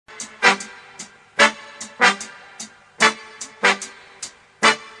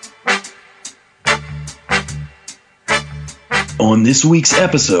On this week's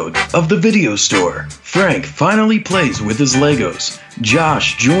episode of The Video Store, Frank finally plays with his Legos,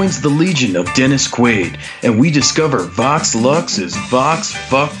 Josh joins the legion of Dennis Quaid, and we discover Vox Lux is Vox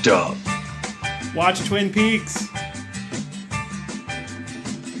fucked up. Watch Twin Peaks.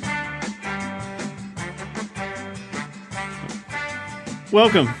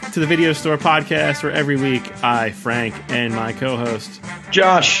 Welcome to the Video Store podcast, where every week I, Frank, and my co-host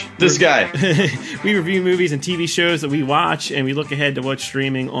Josh, this guy. we review movies and TV shows that we watch, and we look ahead to what's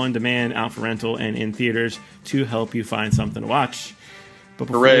streaming on demand, out for rental, and in theaters to help you find something to watch. But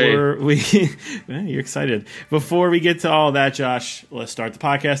before you're excited. Before we get to all that, Josh, let's start the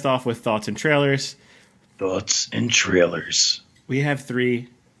podcast off with thoughts and trailers. Thoughts and trailers. We have 3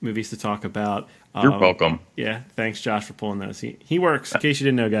 movies to talk about. You're welcome. Yeah, thanks, Josh, for pulling those. He works. In case you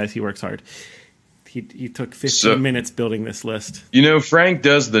didn't know, guys, he works hard. He took 15 minutes building this list. You know, Frank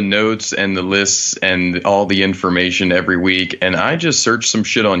does the notes and the lists and all the information every week, and I just searched some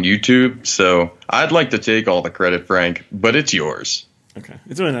shit on YouTube, so I'd like to take all the credit, Frank, but it's yours. Okay.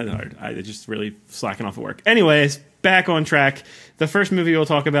 It's really not hard. I just really slacking off at work. Anyways, back on track. The first movie we'll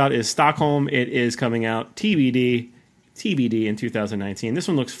talk about is Stockholm. It is coming out TBD in 2019. This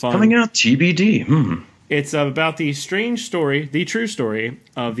one looks fun. Coming out TBD. It's about the strange story, the true story,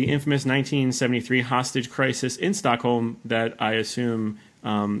 of the infamous 1973 hostage crisis in Stockholm that I assume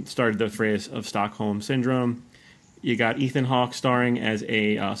started the phrase of Stockholm Syndrome. You got Ethan Hawke starring as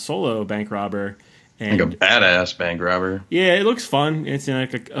a solo bank robber. And, like a badass bank robber. Yeah, it looks fun. It's in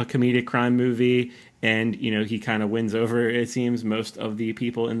like a comedic crime movie, and you know he kind of wins over, it seems, most of the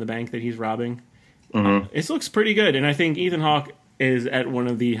people in the bank that he's robbing. It looks pretty good, and I think Ethan Hawke is at one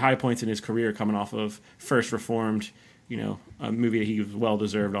of the high points in his career, coming off of First Reformed, you know, a movie that he was well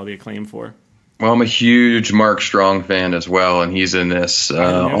deserved all the acclaim for. Well, I'm a huge Mark Strong fan as well, and he's in this. I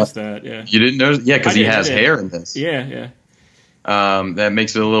didn't notice that. Yeah, you didn't notice? Yeah, because he has hair in this. Yeah. That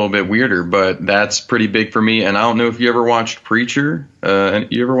makes it a little bit weirder, but that's pretty big for me. And I don't know if you ever watched Preacher.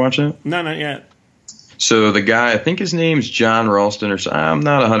 You ever watch it? No, not yet. So the guy, I think his name's John Ralston, or I'm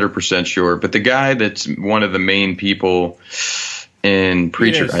not 100% sure, but the guy that's one of the main people in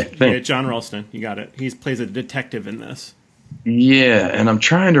Preacher, I think. Yeah, John Ralston. You got it. He plays a detective in this. Yeah, and I'm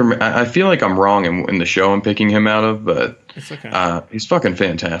trying to. I feel like I'm wrong in the show I'm picking him out of, but it's okay. He's fucking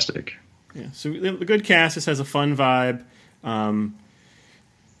fantastic. Yeah. So the good cast. This has a fun vibe. I'm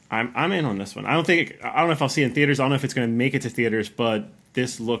in on this one. I don't know if I'll see it in theaters. I don't know if it's going to make it to theaters, but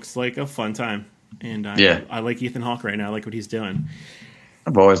this looks like a fun time. And I like Ethan Hawke right now. I like what he's doing.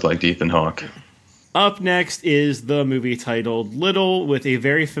 I've always liked Ethan Hawke. Up next is the movie titled Little, with a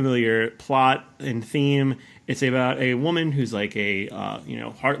very familiar plot and theme. It's about a woman who's like a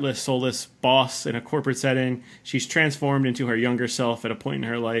heartless, soulless boss in a corporate setting. She's transformed into her younger self at a point in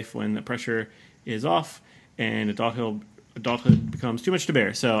her life when the pressure is off and adulthood becomes too much to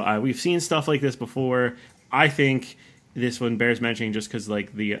bear. So we've seen stuff like this before. I think this one bears mentioning just because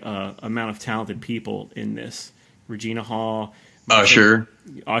like the amount of talented people in this. Regina Hall, Usher.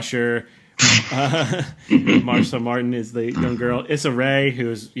 Marsha Martin is the young girl. Issa Rae,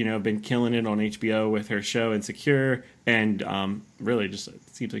 who's been killing it on HBO with her show Insecure, and really just it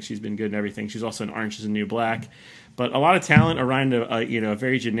seems like she's been good in everything. She's also in Orange Is the New Black, but a lot of talent around a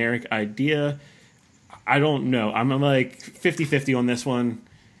very generic idea. I don't know. I'm like 50-50 on this one.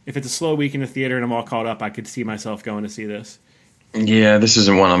 If it's a slow week in the theater and I'm all caught up, I could see myself going to see this. Yeah, this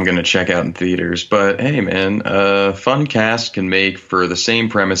isn't one I'm going to check out in theaters. But, hey, man, fun cast can make, for the same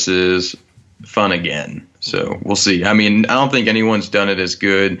premises, fun again. So we'll see. I mean, I don't think anyone's done it as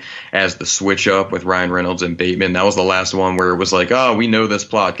good as the switch up with Ryan Reynolds and Bateman. That was the last one where it was like, oh, we know this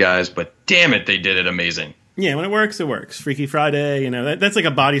plot, guys, but damn it, they did it amazing. Yeah, when it works, it works. Freaky Friday, that's like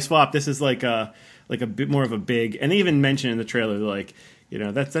a body swap. This is like a bit more of a big, and they even mention in the trailer, like,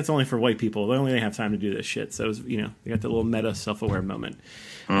 that's only for white people. They only have time to do this shit. So, they got the little meta self-aware moment.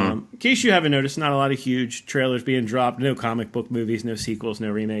 In case you haven't noticed, not a lot of huge trailers being dropped. No comic book movies, no sequels, no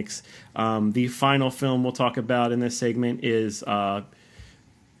remakes. The final film we'll talk about in this segment is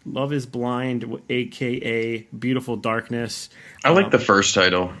Love is Blind, a.k.a. Beautiful Darkness. I like the first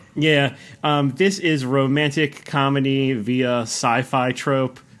title. Yeah. This is romantic comedy via sci-fi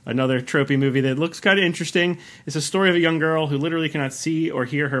trope. Another tropey movie that looks kind of interesting. It's a story of a young girl who literally cannot see or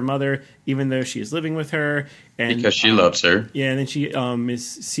hear her mother, even though she is living with her. And, because she loves her. Yeah, and then she is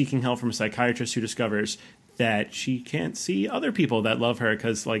seeking help from a psychiatrist who discovers that she can't see other people that love her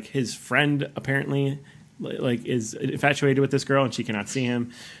because, like, his friend apparently is infatuated with this girl and she cannot see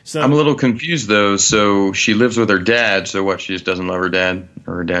him. So I'm a little confused though. So she lives with her dad. So what? She just doesn't love her dad,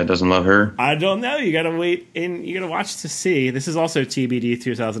 or her dad doesn't love her? I don't know. You gotta wait and you gotta watch to see. This is also TBD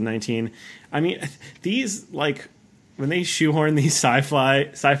 2019. I mean, these when they shoehorn these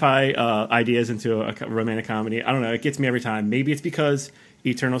sci-fi ideas into a romantic comedy, I don't know, it gets me every time. Maybe it's because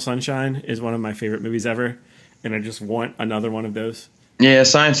Eternal Sunshine is one of my favorite movies ever, and I just want another one of those. Yeah,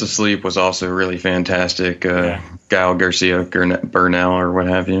 Science of Sleep was also really fantastic. Gael Garcia Bernal or what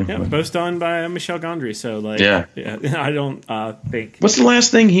have you. Yeah, both done by Michel Gondry. So I don't think. What's the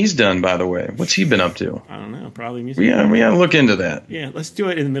last thing he's done, by the way? What's he been up to? I don't know. Probably music. Yeah, we gotta look into that. Yeah, let's do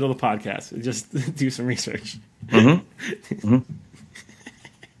it in the middle of the podcast. Just do some research. Mm-hmm.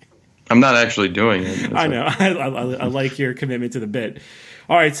 I'm not actually doing it. I know. I like your commitment to the bit.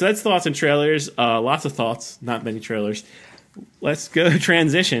 All right, so that's thoughts and trailers. Lots of thoughts, not many trailers. Let's go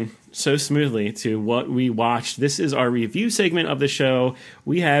transition so smoothly to what we watched. This is our review segment of the show.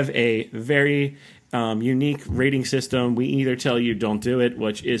 We have a very unique rating system. We either tell you don't do it,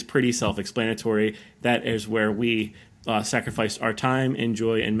 which is pretty self-explanatory. That is where we sacrifice our time and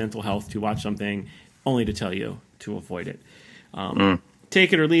joy and mental health to watch something, only to tell you to avoid it.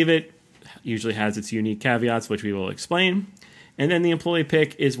 Take it or leave it usually has its unique caveats, which we will explain. And then the employee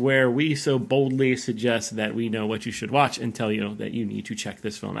pick is where we so boldly suggest that we know what you should watch and tell you that you need to check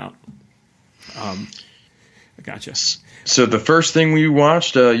this film out. I gotcha. So the first thing we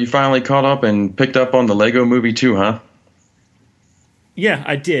watched, you finally caught up and picked up on the Lego Movie 2, huh? Yeah,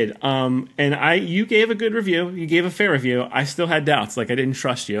 I did. And you gave a good review. You gave a fair review. I still had doubts. Like, I didn't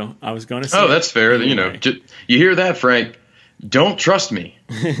trust you. I was going to say. Oh, that's fair. Anyway. You hear that, Frank? Don't trust me.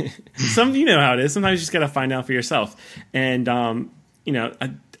 You know how it is. Sometimes you just got to find out for yourself. And, I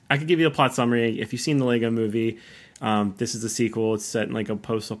could give you a plot summary. If you've seen the Lego Movie, this is a sequel. It's set in like a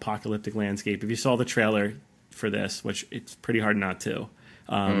post-apocalyptic landscape. If you saw the trailer for this, which it's pretty hard not to,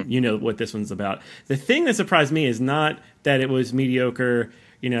 you know what this one's about. The thing that surprised me is not that it was mediocre,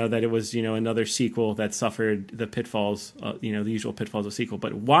 that it was, another sequel that suffered the pitfalls, the usual pitfalls of sequel,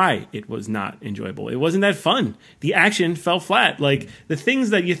 but why it was not enjoyable. It wasn't that fun. The action fell flat. Like, the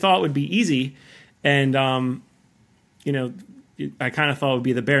things that you thought would be easy and, I kind of thought would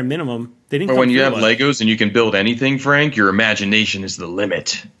be the bare minimum. They didn't. But when you have Legos and you can build anything, Frank, your imagination is the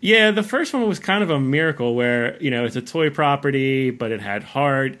limit. Yeah, the first one was kind of a miracle where, it's a toy property, but it had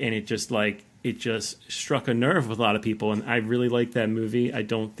heart, and it just struck a nerve with a lot of people, and I really liked that movie. I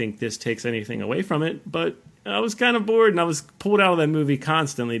don't think this takes anything away from it, but I was kind of bored, and I was pulled out of that movie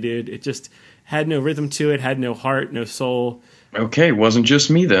constantly, dude. It just had no rhythm to it, had no heart, no soul. Okay, wasn't just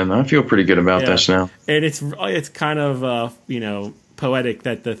me then. I feel pretty good about this now. And it's kind of, poetic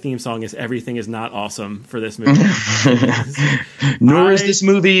that the theme song is "Everything is not awesome" for this movie. Nor is this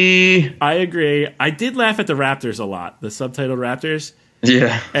movie. I agree. I did laugh at the raptors a lot, the subtitled raptors.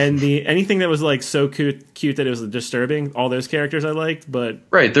 Yeah. And anything that was like so cute that it was disturbing, all those characters I liked, but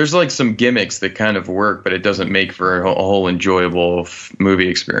right, there's like some gimmicks that kind of work, but it doesn't make for a whole enjoyable movie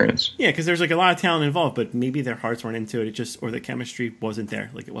experience. Yeah, because there's like a lot of talent involved, but maybe their hearts weren't into it. Or the chemistry wasn't there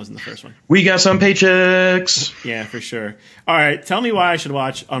like it was in the first one. We got some paychecks. Yeah, for sure. All right, tell me why I should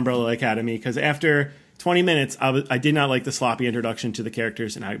watch Umbrella Academy, because after 20 minutes, I did not like the sloppy introduction to the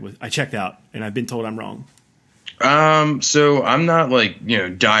characters, and I checked out, and I've been told I'm wrong. So I'm not like,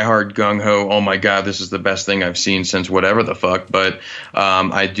 diehard gung-ho, oh my God, this is the best thing I've seen since whatever the fuck. But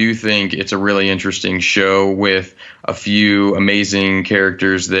I do think it's a really interesting show with a few amazing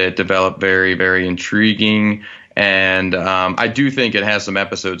characters that develop very, very intriguing. And I do think it has some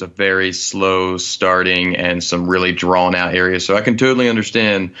episodes of very slow starting and some really drawn out areas. So I can totally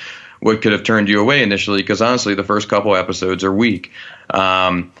understand what could have turned you away initially, because honestly, the first couple episodes are weak.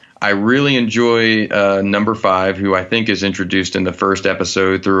 I really enjoy number 5, who I think is introduced in the first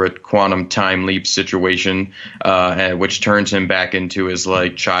episode through a quantum time leap situation, which turns him back into his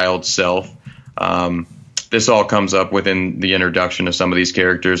child self. This all comes up within the introduction of some of these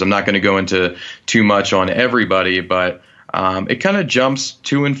characters. I'm not going to go into too much on everybody, but it kind of jumps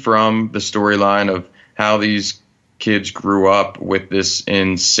to and from the storyline of how these kids grew up with this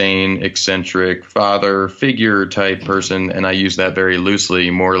insane, eccentric father figure type person, and I use that very loosely,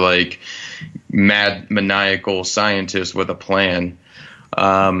 more like mad, maniacal scientist with a plan.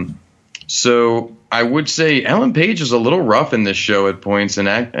 So I would say Ellen Page is a little rough in this show at points, and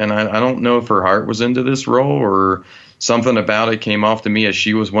I don't know if her heart was into this role or something about it came off to me as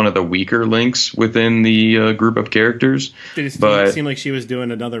she was one of the weaker links within the group of characters. Did it seem like she was doing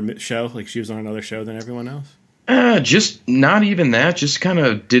another show, like she was on another show than everyone else? Just not even that. Just kind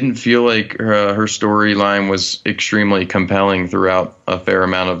of didn't feel like her storyline was extremely compelling throughout a fair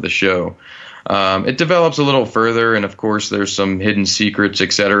amount of the show. It develops a little further, and of course there's some hidden secrets,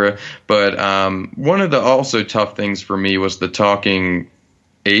 etc. But one of the also tough things for me was the talking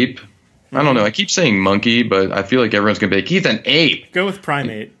ape. I don't know. I keep saying monkey, but I feel like everyone's going to be like, he's an ape. Go with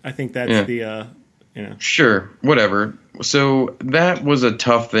primate. I think that's you know. Sure, whatever. So that was a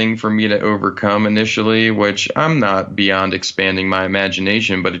tough thing for me to overcome initially, which I'm not beyond expanding my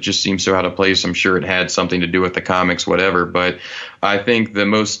imagination, but it just seems so out of place. I'm sure it had something to do with the comics, whatever. But I think the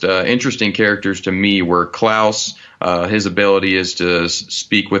most interesting characters to me were Klaus. His ability is to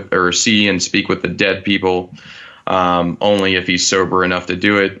speak with or see and speak with the dead people, only if he's sober enough to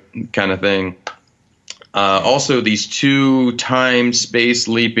do it, kind of thing. Also, these two time space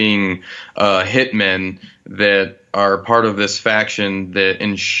leaping hitmen that are part of this faction that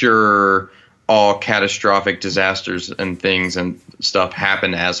ensure all catastrophic disasters and things and stuff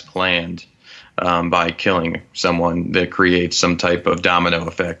happen as planned, by killing someone that creates some type of domino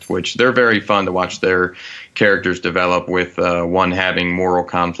effect, which they're very fun to watch their characters develop, with one having moral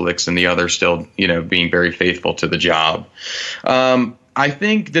conflicts and the other still, being very faithful to the job. I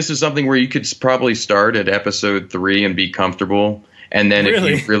think this is something where you could probably start at episode 3 and be comfortable. And then if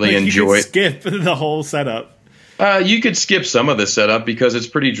you really enjoy it, skip the whole setup. You could skip some of the setup because it's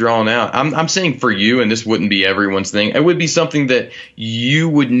pretty drawn out. I'm saying for you, and this wouldn't be everyone's thing, it would be something that you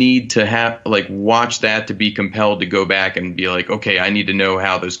would need to have, like, watch that to be compelled to go back and be like, okay, I need to know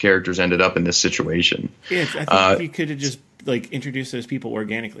how those characters ended up in this situation. Yeah, I think you could have just introduce those people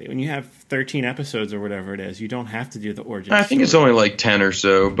organically. When you have 13 episodes or whatever it is, you don't have to do the origin I think story. It's only like 10 or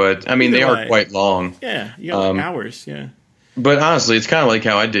so, but I mean, they are quite long. Yeah, you got hours, yeah. But honestly, it's kind of like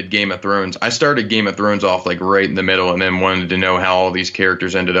how I did Game of Thrones. I started Game of Thrones off like right in the middle and then wanted to know how all these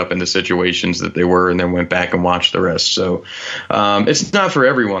characters ended up in the situations that they were, and then went back and watched the rest. So it's not for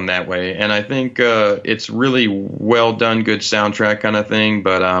everyone that way. And I think it's really well done, good soundtrack kind of thing.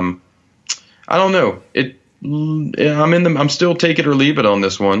 But I don't know. I'm still take it or leave it on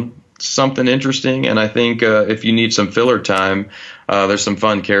this one. Something interesting, and I think if you need some filler time, there's some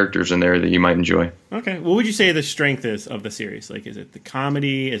fun characters in there that you might enjoy. Okay, what would you say the strength is of the series? Like, is it the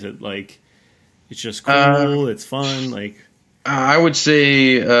comedy? Is it like it's just cool? It's fun. Like, I would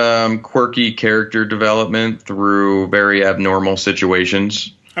say quirky character development through very abnormal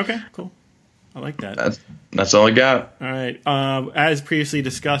situations. Okay, cool. I like that. That's all I got. All right. As previously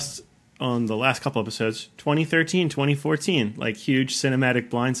discussed on the last couple episodes, 2013, 2014, like huge cinematic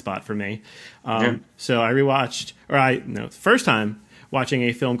blind spot for me. So I rewatched, first time watching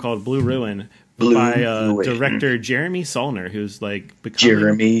a film called Blue Ruin by director Jeremy Saulnier, who's like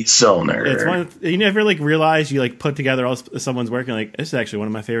Jeremy Saulnier. It's one you never realize you put together all someone's work and this is actually one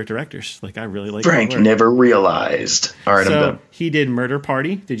of my favorite directors. Like, I really like Frank never realized. All right, I'm done. He did Murder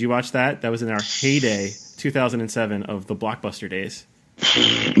Party. Did you watch that? That was in our heyday, 2007 of the blockbuster days.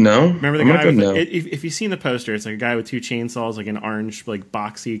 No. Remember the guy with if you've seen the poster, it's like a guy with 2 chainsaws, like an orange,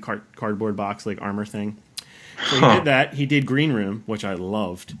 boxy cardboard box, armor thing. So he did that. He did Green Room, which I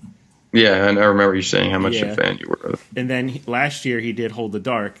loved. Yeah, and I remember you saying how much a fan you were of. And then last year he did Hold the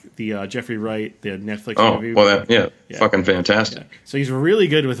Dark, the Jeffrey Wright, the Netflix movie. Oh, well, fucking fantastic. Yeah. So he's really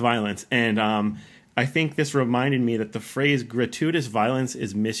good with violence, and I think this reminded me that the phrase gratuitous violence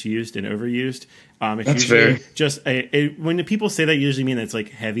is misused and overused. It's That's usually fair. Just when the people say that, usually mean that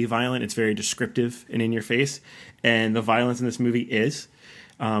it's heavy violent. It's very descriptive and in your face, and the violence in this movie is.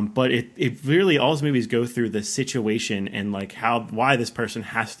 But it really, all his movies go through the situation and why this person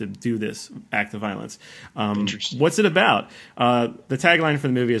has to do this act of violence. What's it about? The tagline for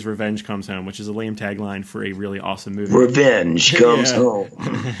the movie is "Revenge Comes Home," which is a lame tagline for a really awesome movie. Revenge comes home.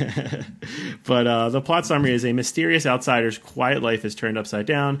 But the plot summary is: a mysterious outsider's quiet life is turned upside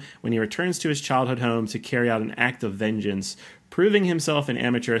down when he returns to his childhood home to carry out an act of vengeance, proving himself an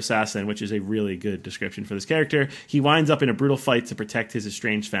amateur assassin, which is a really good description for this character. He winds up in a brutal fight to protect his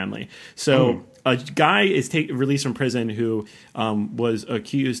estranged family. So a guy is released from prison who was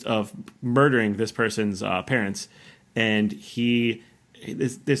accused of murdering this person's parents, and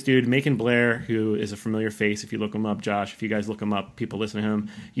this dude, Macon Blair, who is a familiar face if you look him up, Josh, if you guys look him up, people listen to him,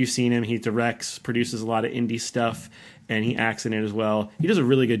 you've seen him. He directs, produces a lot of indie stuff, and he acts in it as well. He does a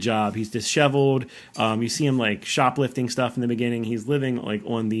really good job. He's disheveled. You see him shoplifting stuff in the beginning. He's living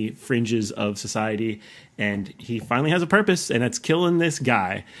on the fringes of society, and he finally has a purpose, and that's killing this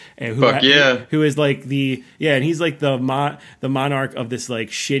guy. Who is and he's the monarch of this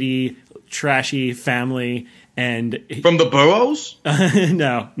shitty, trashy family. And from the boroughs?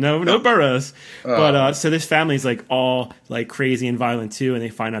 no boroughs. But so this family's all crazy and violent too, and they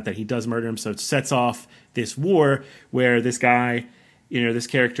find out that he does murder him. So it sets off this war where this guy, this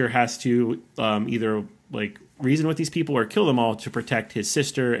character has to either reason with these people or kill them all to protect his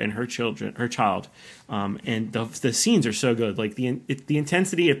sister and her child. And the scenes are so good. The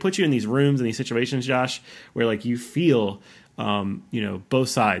intensity, it puts you in these rooms and these situations, Josh, where you feel both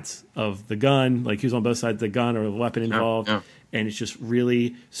sides of the gun. Like he was on both sides of the gun or the weapon involved. Yeah. And it's just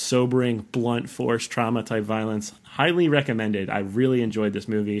really sobering, blunt force trauma type violence. Highly recommended. I really enjoyed this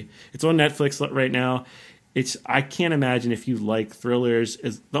movie. It's on Netflix right now. I can't imagine if you like thrillers.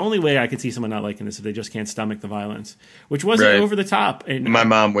 Is the only way I could see someone not liking this if they just can't stomach the violence, which wasn't over the top. And my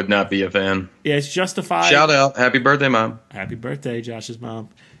mom would not be a fan. Yeah, it's justified. Shout out, happy birthday, Mom. Happy birthday, Josh's mom.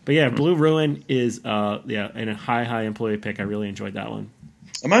 But yeah, Blue Ruin is and a high employee pick. I really enjoyed that one.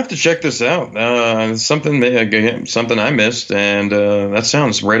 I might have to check this out. Something I missed, and that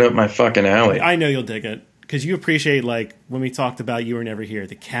sounds right up my fucking alley. I know you'll dig it because you appreciate, like, when we talked about You Were Never Here,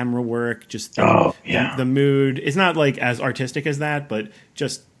 the camera work, just the mood. It's not like as artistic as that, but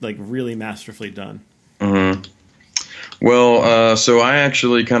just like really masterfully done. Mm-hmm. Well, so I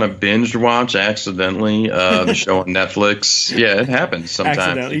actually kind of binged watch accidentally the show on Netflix. Yeah, it happens sometimes.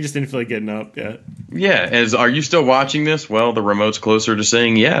 Accidentally, you just didn't feel like getting up. Yeah. Yeah. Are you still watching this? Well, the remote's closer to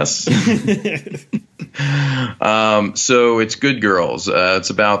saying yes. So it's Good Girls. It's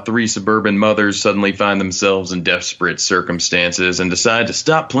about 3 suburban mothers suddenly find themselves in desperate circumstances and decide to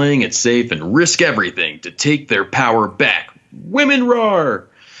stop playing it safe and risk everything to take their power back. Women roar!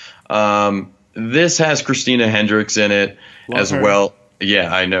 This has Christina Hendricks in it as well.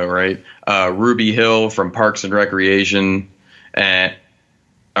 Yeah, I know, right? Ruby Hill from Parks and Recreation, Retta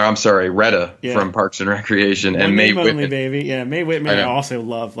from Parks and Recreation, and Mae Whitman. Baby. Yeah, Mae Whitman I also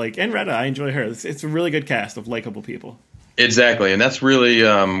love. And Retta, I enjoy her. It's a really good cast of likable people. Exactly, and that's really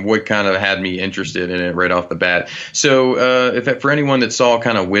what kind of had me interested in it right off the bat. So for anyone that saw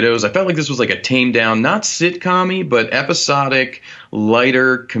kind of Widows, I felt like this was like a tamed down, not sitcom-y, but episodic,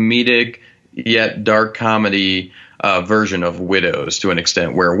 lighter, comedic, yet dark comedy version of Widows to an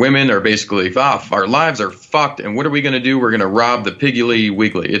extent, where women are basically, our lives are fucked, and what are we going to do? We're going to rob the Piggly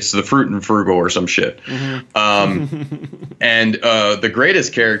Wiggly. It's the Fruit and Frugal or some shit. Mm-hmm. And the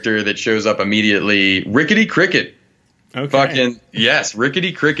greatest character that shows up immediately, Rickety Cricket. Okay. Fucking yes,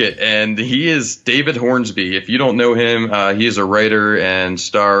 Rickety Cricket, and he is David Hornsby. If you don't know him, he is a writer and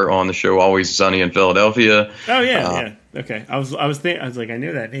star on the show Always Sunny in Philadelphia. Oh yeah. Okay, I was like, I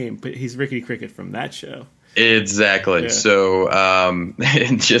knew that name, but he's Rickety Cricket from that show. Exactly. Yeah. So,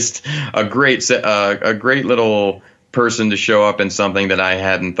 just a great little person to show up in something that I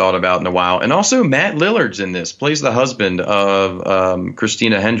hadn't thought about in a while. And also Matt Lillard's in this, plays the husband of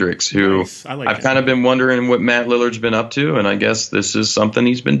Christina Hendricks, who nice. I've kind of been wondering what Matt Lillard's been up to, and I guess this is something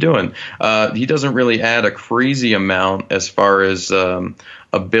he's been doing. He doesn't really add a crazy amount as far as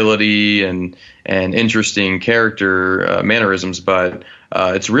ability and interesting character mannerisms, but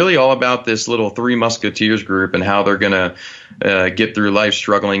it's really all about this little 3 Musketeers group and how they're going to get through life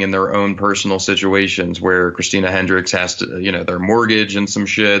struggling in their own personal situations, where Christina Hendricks has to, their mortgage and some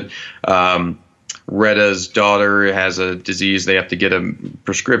shit. Retta's daughter has a disease. They have to get a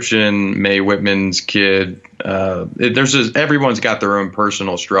prescription. Mae Whitman's kid. Everyone's got their own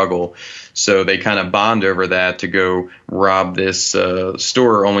personal struggle. So they kind of bond over that to go rob this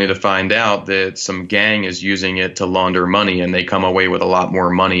store, only to find out that some gang is using it to launder money, and they come away with a lot more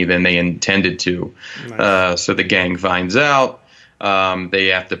money than they intended to. Nice. So the gang finds out. They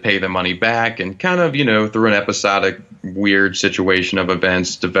have to pay the money back, and kind of, through an episodic weird situation of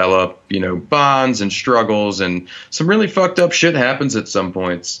events, develop, bonds and struggles, and some really fucked up shit happens at some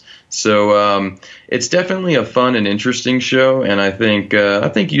points. So it's definitely a fun and interesting show, and I think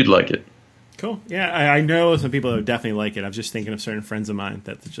you'd like it. Cool. Yeah, I know some people that definitely like it. I was just thinking of certain friends of mine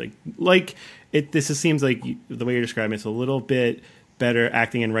that like it. This seems like the way you're describing it's a little bit better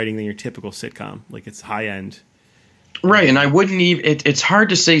acting and writing than your typical sitcom. Like it's high end. Right, and I wouldn't even. It's hard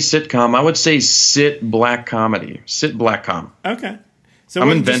to say sitcom. I would say black comedy. Black com. Okay. So it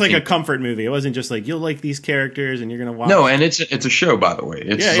wasn't just like a comfort movie. It wasn't just like you'll like these characters and you're gonna watch. No, and it's a show, by the way.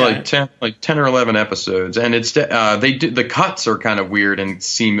 It's like 10 or 11 episodes, and it's the cuts are kind of weird and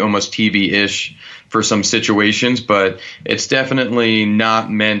seem almost TV-ish for some situations, but it's definitely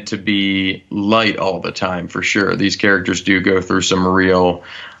not meant to be light all the time, for sure. These characters do go through some real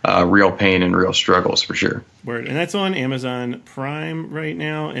pain and real struggles, for sure. Word. And that's on Amazon Prime right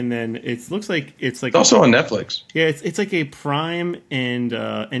now, and then it looks like it's also on Netflix. Yeah, it's like a Prime and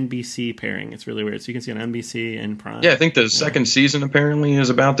NBC pairing. It's really weird. So you can see on NBC and Prime. Yeah, I think the second season apparently is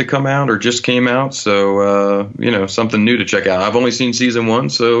about to come out or just came out, so something new to check out. I've only seen season 1,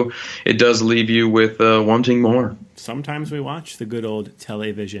 so it does leave you with wanting more. Sometimes we watch the good old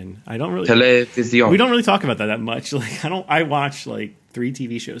television. We don't really talk about that much. I watch like 3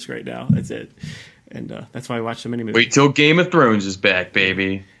 TV shows right now. That's it. And that's why I watch so many movies. Wait till Game of Thrones is back,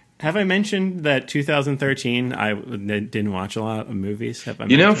 baby. Have I mentioned that 2013 I didn't watch a lot of movies? Have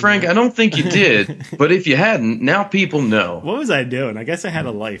I Frank, I don't think you did. But if you hadn't, now people know. What was I doing? I guess I had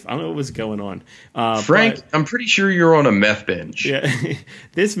a life. I don't know what was going on. Frank, I'm pretty sure you're on a meth binge. Yeah,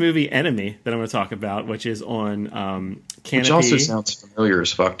 this movie Enemy that I'm going to talk about, which is on Canopy. Which also sounds familiar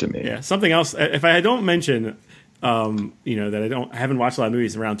as fuck to me. Yeah, something else. If I don't mention, that I haven't watched a lot of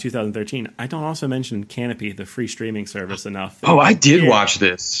movies around 2013. I don't also mention Canopy, the free streaming service, enough. Oh, I did watch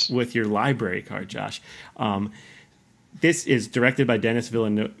this with your library card, Josh. This is directed by Denis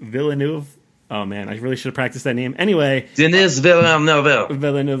Villeneuve. Oh man, I really should have practiced that name. Anyway, Denis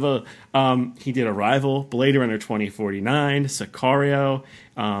Villeneuve. He did Arrival, Blade Runner 2049, Sicario.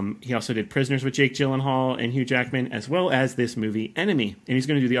 He also did Prisoners with Jake Gyllenhaal and Hugh Jackman, as well as this movie Enemy. And he's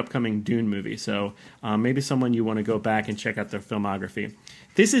going to do the upcoming Dune movie. So maybe someone you want to go back and check out their filmography.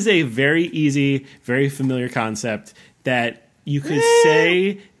 This is a very easy, very familiar concept that you could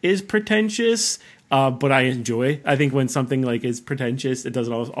say is pretentious. But I enjoy. I think when something like is pretentious, it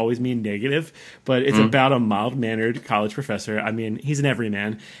doesn't always mean negative. But it's about a mild-mannered college professor. I mean, he's an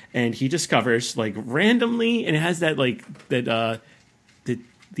everyman, and he discovers randomly, and it has that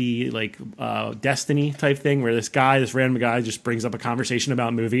destiny type thing where this random guy, just brings up a conversation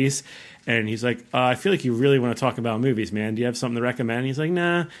about movies, and he's like, "I feel like you really want to talk about movies, man. Do you have something to recommend?" And he's like,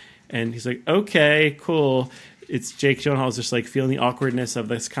 "Nah," and he's like, "Okay, cool." It's Jake Gyllenhaal's just feeling the awkwardness of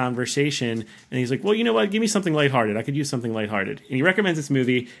this conversation. And he's like, well, you know what? Give me something lighthearted. I could use something lighthearted. And he recommends this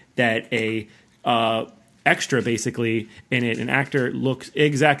movie that a extra, basically, in it, an actor looks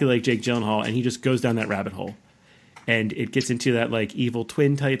exactly like Jake Gyllenhaal, and he just goes down that rabbit hole. And it gets into that evil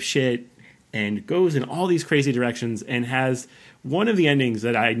twin type shit and goes in all these crazy directions and has one of the endings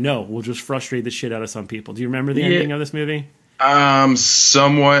that I know will just frustrate the shit out of some people. Do you remember the ending of this movie?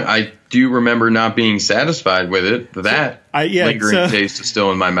 Somewhat. I do remember not being satisfied with it. That lingering taste is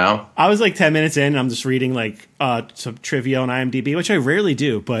still in my mouth. I was 10 minutes in, and I'm just reading some trivia on IMDb, which I rarely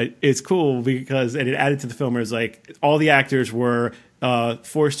do, but it's cool because it added to the film where it's all the actors were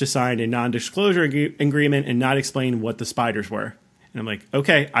forced to sign a non-disclosure agreement and not explain what the spiders were. And I'm like,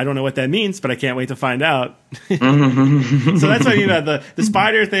 okay, I don't know what that means, but I can't wait to find out. So that's what I mean about the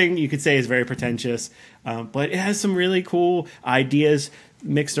spider thing. You could say is very pretentious, but it has some really cool ideas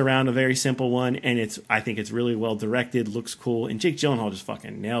mixed around a very simple one, and I think it's really well directed, looks cool, and Jake Gyllenhaal just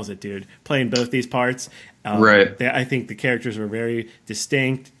fucking nails it, dude, playing both these parts. Right. I think the characters were very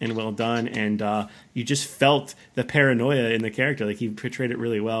distinct and well done, and you just felt the paranoia in the character. He portrayed it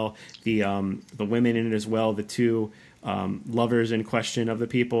really well. The women in it as well, the two lovers in question of the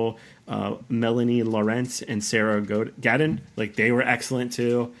people, Melanie Lawrence and Sarah Gadon, they were excellent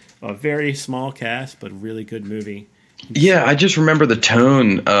too. A very small cast, but really good movie. Yeah, I just remember the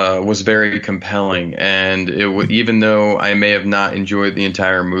tone was very compelling, and even though I may have not enjoyed the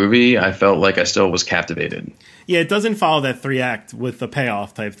entire movie, I felt like I still was captivated. Yeah, it doesn't follow that 3-act with the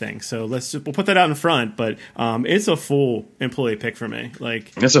payoff type thing. So we'll put that out in front, but it's a full employee pick for me.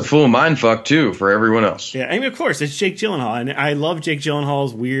 It's a full mindfuck too for everyone else. Yeah, I mean, of course, it's Jake Gyllenhaal, and I love Jake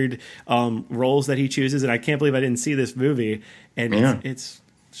Gyllenhaal's weird roles that he chooses, and I can't believe I didn't see this movie. And it's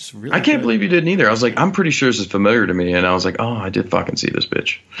just really I can't good. believe you didn't either. I was like, I'm pretty sure this is familiar to me, and I was like, oh, I did fucking see this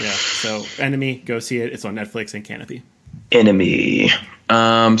bitch. Yeah, so Enemy, go see it. It's on Netflix and Canopy. Enemy.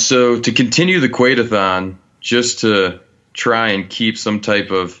 So to continue the Quaid-a-thon, just to try and keep some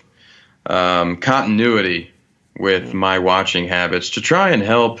type of continuity with my watching habits, to try and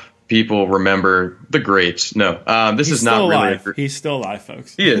help people remember the greats. No, this is not really. He's still alive,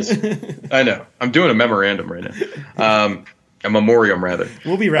 folks. He is. I know. I'm doing a memorandum right now. A memoriam, rather.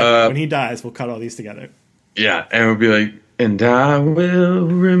 We'll be ready. When he dies, we'll cut all these together. Yeah, and we'll be like, and I will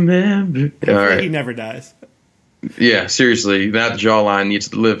remember. All right. He never dies. Yeah, seriously, that jawline needs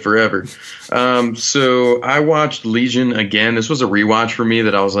to live forever. So I watched Legion again. This was a rewatch for me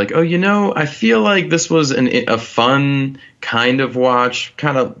that I was like, oh, I feel like this was a fun kind of watch.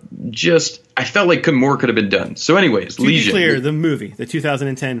 Kind of just, I felt like more could have been done. So anyways, Legion. To be clear, the movie, the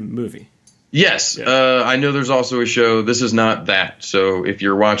 2010 movie. Yes, I know there's also a show. This is not that. So if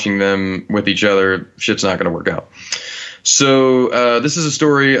you're watching them with each other, shit's not going to work out. So this is a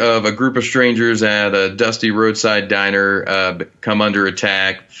story of a group of strangers at a dusty roadside diner come under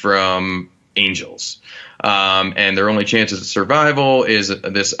attack from angels. And their only chances of survival is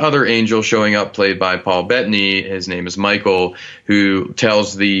this other angel showing up, played by Paul Bettany. His name is Michael, who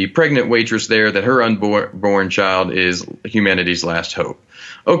tells the pregnant waitress there that her unborn child is humanity's last hope.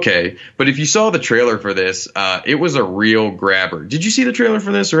 Okay, but if you saw the trailer for this, it was a real grabber. Did you see the trailer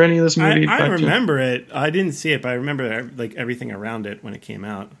for this or any of this movie? I remember it. I didn't see it, but I remember everything around it when it came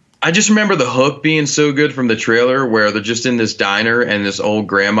out. I just remember the hook being so good from the trailer where they're just in this diner and this old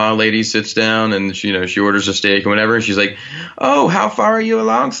grandma lady sits down and she orders a steak and whatever. And she's like, "Oh, how far are you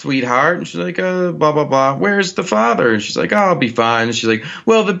along, sweetheart?" And she's like, "Blah, blah, blah. Where's the father?" And she's like, "Oh, I'll be fine." And she's like,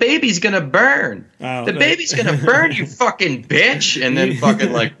 "Well, the baby's going to burn. The baby's going to burn, you fucking bitch." And then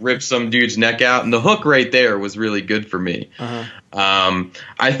fucking like rips some dude's neck out. And the hook right there was really good for me.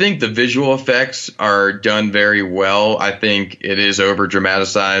 I think the visual effects are done very well. I think it is over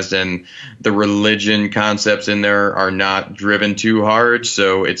dramatized and the religion concepts in there are not driven too hard.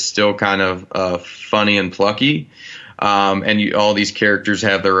 So it's still kind of funny and plucky. And all these characters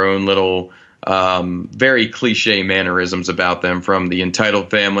have their own little very cliche mannerisms about them, from the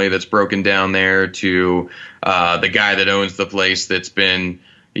entitled family that's broken down there to the guy that owns the place that's been,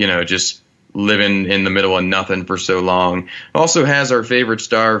 just living in the middle of nothing for so long. Also has our favorite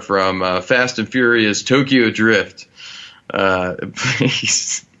star from Fast and Furious Tokyo Drift. I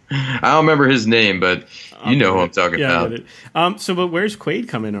don't remember his name, but you know who I'm talking about. But where's Quaid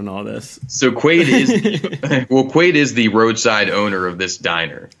come in on all this? So Quaid is the roadside owner of this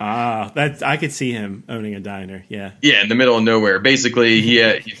diner. I could see him owning a diner. Yeah, in the middle of nowhere. Basically,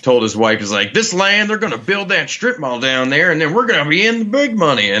 he told his wife, he's like, "This land, they're going to build that strip mall down there, and then we're going to be in the big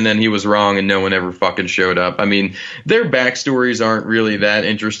money." And then he was wrong, and no one ever fucking showed up. I mean, their backstories aren't really that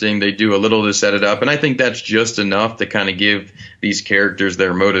interesting. They do a little to set it up, and I think that's just enough to kind of give these characters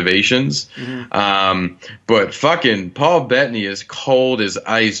their motivations. But fucking Paul Bettany is cold as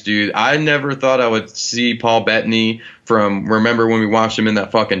ice, dude. I never thought I would see Paul Bettany remember when we watched him in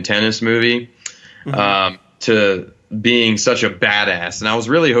that fucking tennis movie, to being such a badass. And I was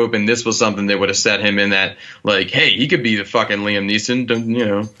really hoping this was something that would have set him in that, like, hey, he could be the fucking Liam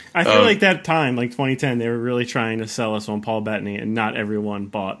Neeson, I feel like that time, like 2010, they were really trying to sell us on Paul Bettany, and not everyone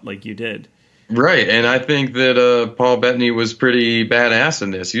bought like you did. Right, and I think that Paul Bettany was pretty badass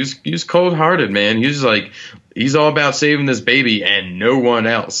in this. He was cold-hearted, man. He's all about saving this baby and no one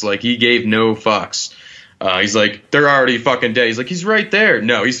else. Like, he gave no fucks. He's like, they're already fucking dead. He's like, he's right there.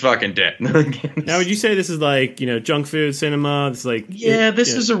 No, he's fucking dead. Now, would you say this is like, junk food cinema? It's like,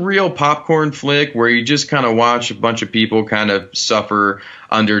 this is a real popcorn flick where you just kind of watch a bunch of people kind of suffer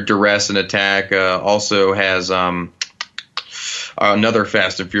under duress and attack. Also has another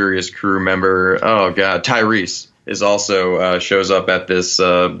Fast and Furious crew member. Oh god, Tyrese is also shows up at this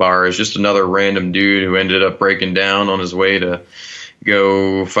bar as just another random dude who ended up breaking down on his way to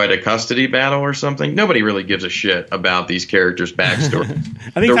go fight a custody battle or something. Nobody really gives a shit about these characters' backstory.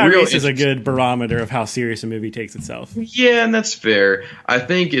 I think Tyrese is a good barometer of how serious a movie takes itself. Yeah, and that's fair. I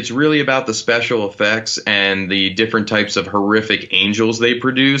think it's really about the special effects and the different types of horrific angels they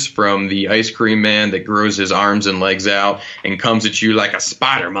produce, from the ice cream man that grows his arms and legs out and comes at you like a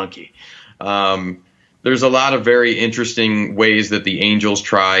spider monkey. There's a lot of very interesting ways that the angels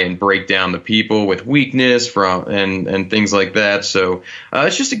try and break down the people with weakness and things like that. So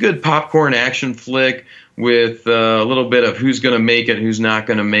it's just a good popcorn action flick with a little bit of who's going to make it, who's not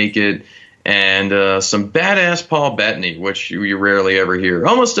going to make it, and some badass Paul Bettany, which you rarely ever hear.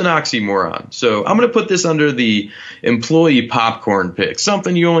 Almost an oxymoron. So I'm going to put this under the employee popcorn pick.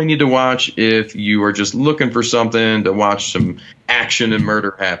 Something you only need to watch if you are just looking for something to watch some action and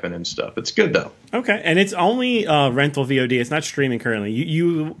murder happen and stuff. It's good, though. Okay, and it's only rental VOD. It's not streaming currently.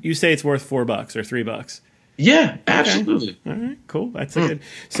 You say it's worth $4 or $3. Yeah, absolutely. Okay. All right, cool. That's good.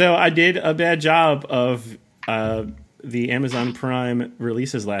 So I did a bad job of the Amazon Prime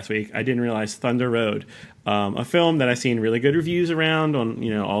releases last week. I didn't realize Thunder Road, a film that I've seen really good reviews around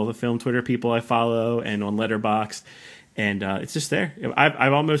on all the film Twitter people I follow and on Letterboxd, and it's just there.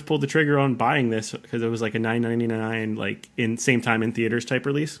 I've almost pulled the trigger on buying this because it was like a $9.99 like in same time in theaters type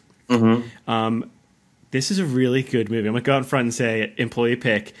release. This is a really good movie. I'm gonna go out in front and say employee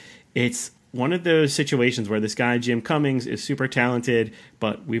pick. It's one of those situations where this guy, Jim Cummings, is super talented,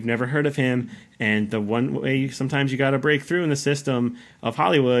 but we've never heard of him. And the one way sometimes you got to break through in the system of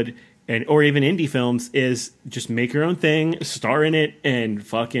Hollywood or even indie films is just make your own thing, star in it, and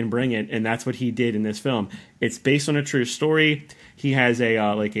fucking bring it. And that's what he did in this film. It's based on a true story. He has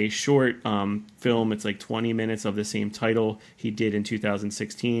a short film. It's like 20 minutes of the same title he did in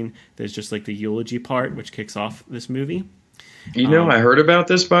 2016. There's just like the eulogy part, which kicks off this movie. I heard about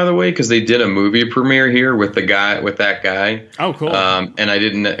this, by the way, because they did a movie premiere here with that guy. Oh, cool. And I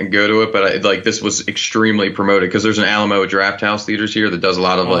didn't go to it, but this was extremely promoted because there's an Alamo Draft House Theaters here that does a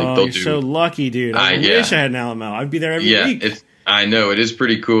lot of you're so lucky, dude. I wish I had an Alamo. I'd be there every week. I know it is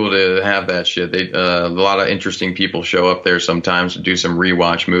pretty cool to have that shit. A lot of interesting people show up there sometimes to do some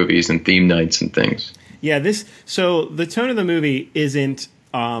rewatch movies and theme nights and things. Yeah, so the tone of the movie isn't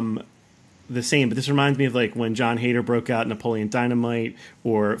the same, but this reminds me of like when John Hader broke out Napoleon Dynamite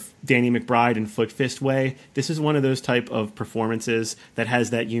or Danny McBride in Foot Fist Way. This is one of those type of performances that has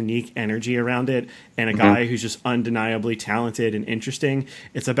that unique energy around it, and a guy who's just undeniably talented and interesting.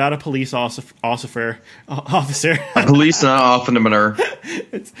 It's about a police officer. A police thermometer.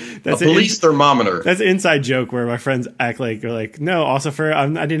 That's a police thermometer. That's an inside joke where my friends act like they're like, no, officer, I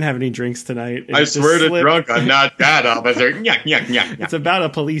didn't have any drinks tonight. I swear to drunk, I'm not that officer. It's about a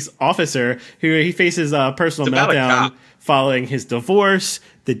police officer who he faces a personal meltdown following his divorce,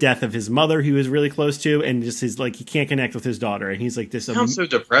 the death of his mother, who he was really close to, and just his like he can't connect with his daughter, and he's like this. Sounds so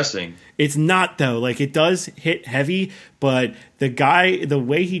depressing. It's not though. Like it does hit heavy, but the guy, the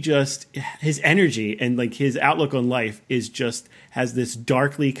way he just his energy and like his outlook on life is just has this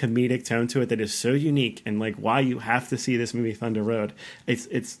darkly comedic tone to it that is so unique, and like why you have to see this movie Thunder Road.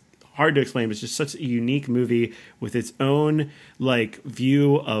 It's hard to explain, but it's just such a unique movie with its own like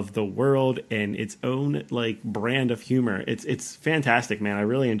view of the world and its own like brand of humor. It's fantastic, man. I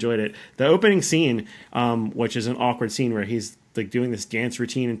really enjoyed it. The opening scene, which is an awkward scene where he's like doing this dance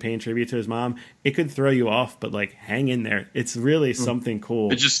routine and paying tribute to his mom, it could throw you off, but like hang in there. It's really something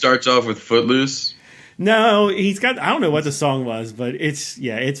cool. It just starts off with Footloose. No, he's got, I don't know what the song was, but it's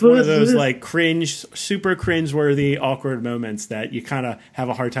one of those like super cringe-worthy, awkward moments that you kind of have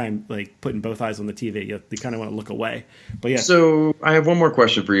a hard time like putting both eyes on the TV. You kind of want to look away. But yeah. So I have one more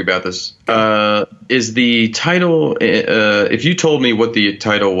question for you about this. Is the title, if you told me what the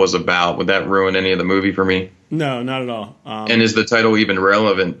title was about, would that ruin any of the movie for me? No, not at all. And is the title even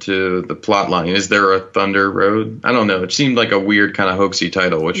relevant to the plot line? Is there a Thunder Road? I don't know. It seemed like a weird kind of hoaxy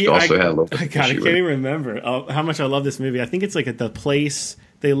title, which also had a little bit I can't even remember how much I love this movie. I think it's like at the place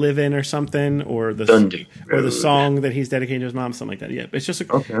they live in or something, or the song that he's dedicating to his mom, something like that. Yeah, it's just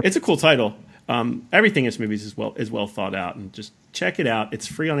it's a cool title. Everything in this movie is well thought out, and just check it out. It's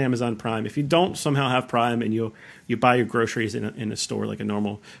free on Amazon Prime. If you don't somehow have Prime and you buy your groceries in a store like a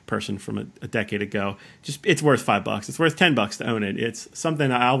normal person from a decade ago, just it's worth $5. It's worth $10 to own it. It's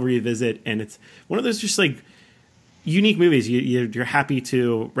something I'll revisit, and it's one of those just like unique movies you're happy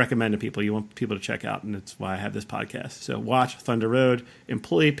to recommend to people. You want people to check out, and that's why I have this podcast. So watch Thunder Road.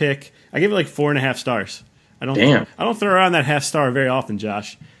 Employee pick. I give it like 4.5 stars. I don't throw around that half star very often,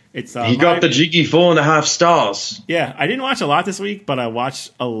 Josh. It's he got the jiggy 4.5 stars. Yeah, I didn't watch a lot this week, but I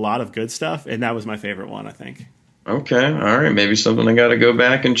watched a lot of good stuff, and that was my favorite one, I think. Okay, all right. Maybe something I got to go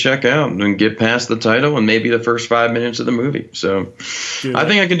back and check out and get past the title and maybe the first 5 minutes of the movie. So I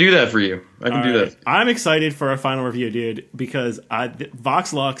think I can do that for you. I can do that. I'm excited for our final review, dude, because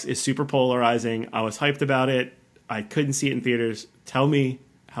Vox Lux is super polarizing. I was hyped about it. I couldn't see it in theaters. Tell me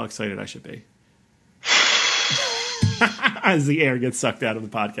how excited I should be. As the air gets sucked out of the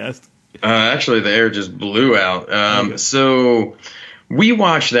podcast. Actually, the air just blew out. So we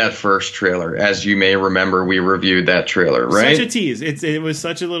watched that first trailer. As you may remember, we reviewed that trailer, right? Such a tease. It was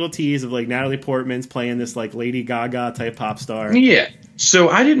such a little tease of like Natalie Portman's playing this like Lady Gaga type pop star. Yeah. So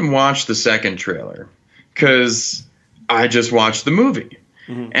I didn't watch the second trailer because I just watched the movie.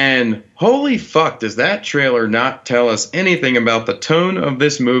 Mm-hmm. And holy fuck, does that trailer not tell us anything about the tone of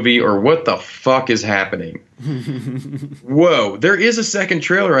this movie or what the fuck is happening? Whoa, there is a second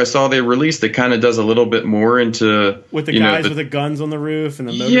trailer I saw they released that kind of does a little bit more into... With the guys with the guns on the roof and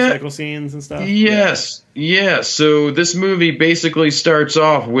the motorcycle scenes and stuff? Yes, yeah. So this movie basically starts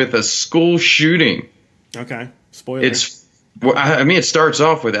off with a school shooting. Okay, spoiler. Well, I mean, it starts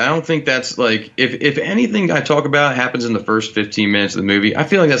off with it. I don't think that's like if anything I talk about happens in the first 15 minutes of the movie, I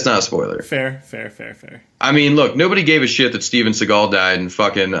feel like that's not a spoiler. Fair. I mean, look, nobody gave a shit that Steven Seagal died in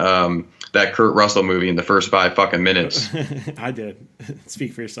fucking that Kurt Russell movie in the first 5 fucking minutes. I did.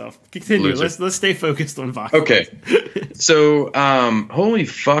 Speak for yourself. Continue. Let's stay focused on Vox. Okay. So, holy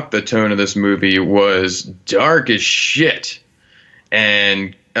fuck, the tone of this movie was dark as shit,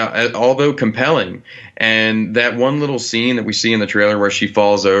 and although compelling. And that one little scene that we see in the trailer where she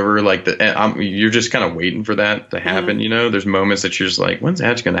falls over, like you're just kind of waiting for that to happen. You know, there's moments that you're just like, when's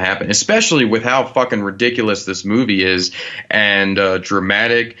that going to happen? Especially with how fucking ridiculous this movie is, and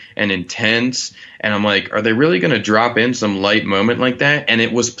dramatic and intense. And I'm like, are they really going to drop in some light moment like that? And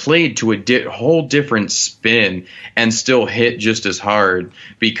it was played to a whole different spin and still hit just as hard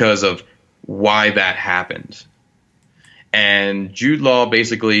because of why that happened. And Jude Law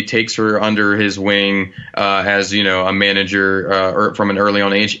basically takes her under his wing as, you know, a manager or from an early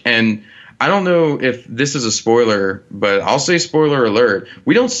on age. And I don't know if this is a spoiler, but I'll say spoiler alert.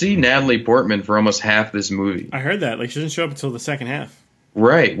 We don't see Natalie Portman for almost half this movie. I heard that. Like, she doesn't show up until the second half.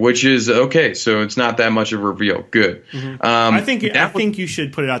 Right, which is okay. So it's not that much of a reveal. Good. Mm-hmm. I think you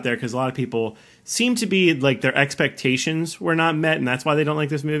should put it out there because a lot of people seem to be like their expectations were not met, and that's why they don't like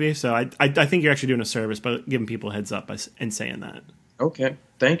this movie. So I think you're actually doing a service by giving people a heads up and saying that. Okay,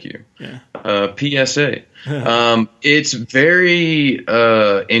 thank you. Yeah. PSA. It's very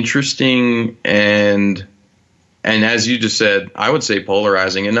interesting and as you just said, I would say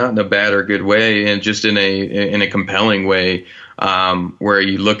polarizing, and not in a bad or good way, and just in a compelling way, where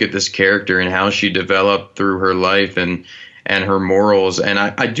you look at this character and how she developed through her life and her morals. And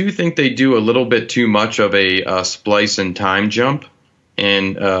I do think they do a little bit too much of a splice and time jump,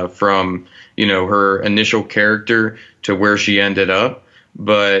 and from her initial character to where she ended up.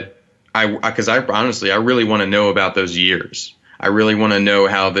 But because I honestly really want to know about those years. I really want to know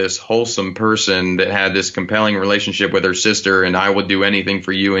how this wholesome person that had this compelling relationship with her sister, and I will do anything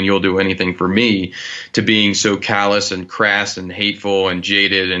for you and you'll do anything for me, to being so callous and crass and hateful and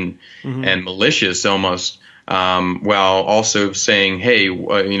jaded and malicious almost, while also saying, hey,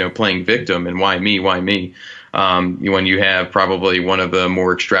 playing victim and why me? When you have probably one of the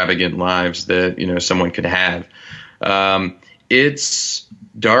more extravagant lives that someone could have. It's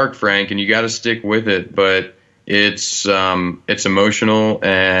dark, Frank, and you got to stick with it, but it's emotional,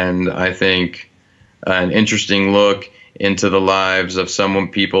 and I think an interesting look into the lives of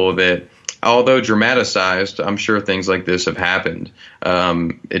people that, although dramatized, I'm sure things like this have happened.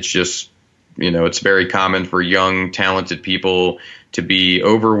 It's just, it's very common for young, talented people to be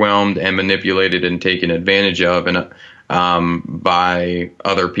overwhelmed and manipulated and taken advantage of, and by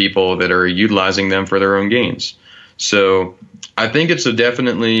other people that are utilizing them for their own gains. So I think it's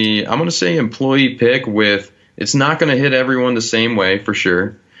definitely, I'm going to say, employee pick with. It's not going to hit everyone the same way, for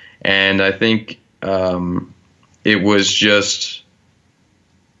sure. And I think it was just,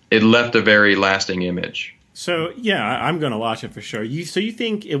 it left a very lasting image. So, yeah, I'm going to watch it for sure. So you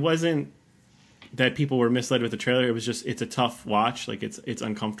think it wasn't that people were misled with the trailer? It was just, it's a tough watch? Like, it's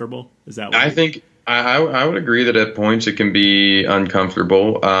uncomfortable? Is that what I think I would agree that at points it can be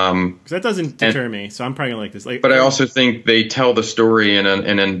uncomfortable. Because that doesn't deter me, so I'm probably going to like this. But I also think they tell the story in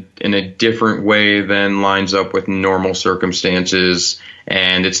a different way than lines up with normal circumstances,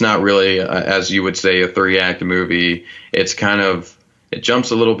 and it's not really, as you would say, a 3-act movie. It's kind of, it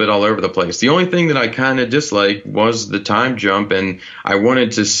jumps a little bit all over the place. The only thing that I kind of disliked was the time jump, and I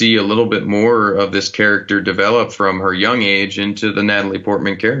wanted to see a little bit more of this character develop from her young age into the Natalie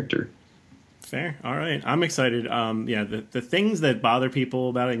Portman character. Fair. All right. I'm excited. Yeah, the things that bother people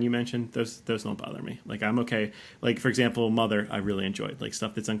about it, and you mentioned, those don't bother me. Like, I'm okay. Like, for example, Mother, I really enjoyed. Like,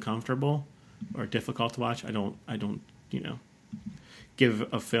 stuff that's uncomfortable or difficult to watch, I don't give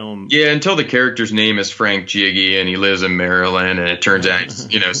a film. Yeah, until the character's name is Frank Jiggy and he lives in Maryland, and it turns out,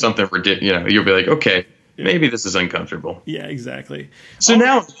 something ridiculous. You'll be like, okay, maybe this is uncomfortable. Yeah, exactly. So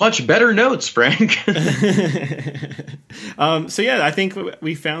now, much better notes, Frank. So yeah, I think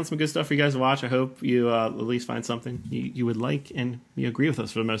we found some good stuff for you guys to watch. I hope you at least find something you would like, and you agree with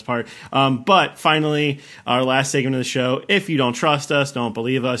us for the most part. But finally, our last segment of the show, if you don't trust us, don't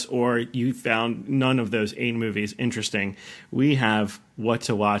believe us, or you found none of those 8 movies interesting, we have what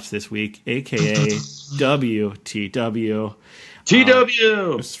to watch this week, aka WTW.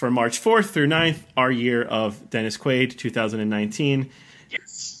 TW! This is for March 4th through 9th, our year of Dennis Quaid, 2019.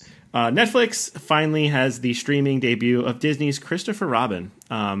 Yes. Netflix finally has the streaming debut of Disney's Christopher Robin.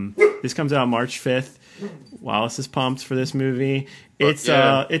 This comes out March 5th. Wallace is pumped for this movie. It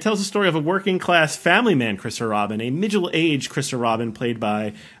tells the story of a working class family man, Christopher Robin, a middle-aged Christopher Robin played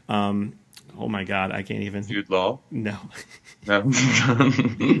by, oh my God, I can't even. Jude Law? No. No.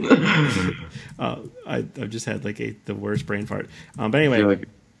 I've just had like the worst brain fart. But anyway, I feel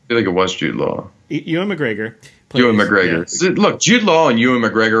like it was Jude Law. Ewan McGregor. Ewan McGregor. Yeah. Look, Jude Law and Ewan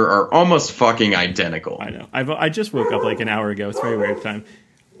McGregor are almost fucking identical. I know. I just woke up like an hour ago. It's a very weird time.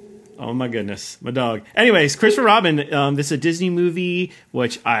 Oh my goodness, my dog. Anyways, Christopher Robin. This is a Disney movie,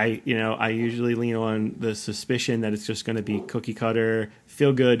 which I usually lean on the suspicion that it's just going to be cookie cutter,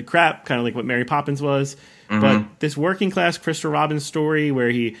 feel good crap, kind of like what Mary Poppins was. But this working class Christopher Robin story, where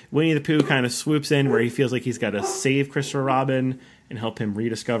Winnie the Pooh kind of swoops in, where he feels like he's got to save Christopher Robin and help him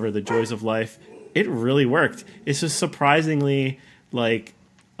rediscover the joys of life. It really worked. It's just surprisingly like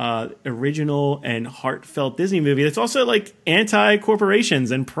original and heartfelt Disney movie. It's also like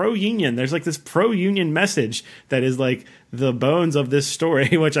anti-corporations and pro-union. There's like this pro-union message that is like the bones of this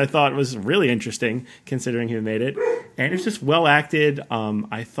story, which I thought was really interesting considering who made it. And it's just well acted.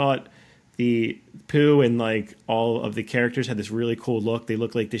 I thought the Pooh and like all of the characters had this really cool look. They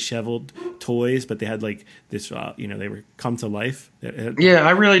looked like disheveled toys, but they had like this, they were come to life. Yeah,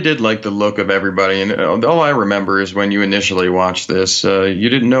 I really did like the look of everybody. And all I remember is when you initially watched this, you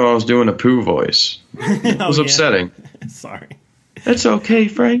didn't know I was doing a Pooh voice. It was upsetting. Sorry. It's okay,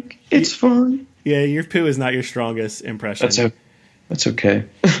 Frank. It's fine. Yeah, your poo is not your strongest impression. That's okay.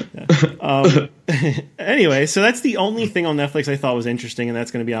 Anyway, so that's the only thing on Netflix I thought was interesting, and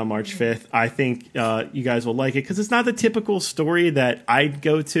that's going to be on March 5th. I think you guys will like it because it's not the typical story that I'd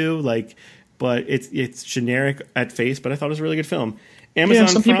go to, but it's generic at face, but I thought it was a really good film. Amazon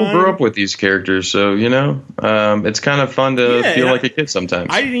some Prime, people grew up with these characters, so it's kind of fun to feel like a kid sometimes.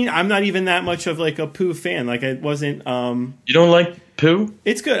 I'm not even that much of like a Pooh fan. Like I wasn't. You don't like Pooh?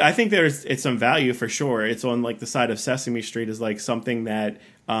 It's good. I think it's some value for sure. It's on like the side of Sesame Street is like something that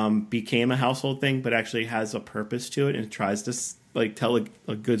became a household thing, but actually has a purpose to it and tries to like tell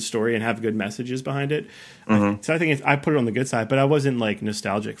a good story and have good messages behind it. Mm-hmm. So I think I put it on the good side, but I wasn't like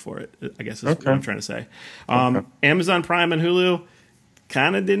nostalgic for it, I guess is what I'm trying to say. Amazon Prime and Hulu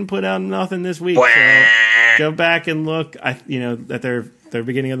kind of didn't put out nothing this week. So go back and look at their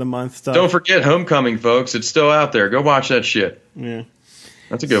beginning of the month stuff. Don't forget Homecoming, folks. It's still out there. Go watch that shit. Yeah.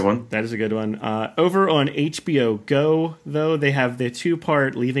 That's a good one. That is a good one. Over on HBO Go, though, they have the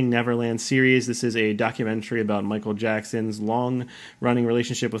 2-part Leaving Neverland series. This is a documentary about Michael Jackson's long-running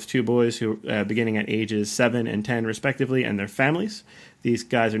relationship with 2 boys who, beginning at ages 7 and 10, respectively, and their families. These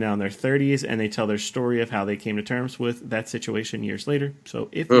guys are now in their 30s, and they tell their story of how they came to terms with that situation years later. So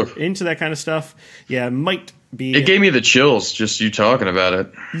if you're into that kind of stuff, yeah, it might be... It gave me the chills, just you talking about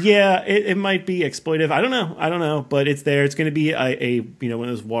it. Yeah, it might be exploitive. I don't know, but it's there. It's going to be a one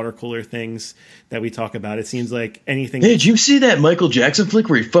of those water cooler things that we talk about. It seems like anything... Hey, did you see that Michael Jackson flick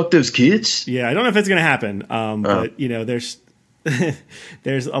where he fucked those kids? Yeah, I don't know if it's going to happen, but, there's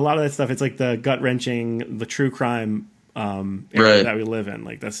there's a lot of that stuff. It's like the gut-wrenching, the true crime area that we live in.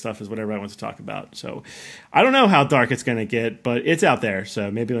 Like that stuff is what everybody wants to talk about. So I don't know how dark it's going to get, but it's out there. So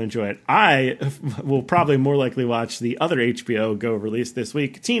maybe you'll enjoy it. I will probably more likely watch the other HBO Go release this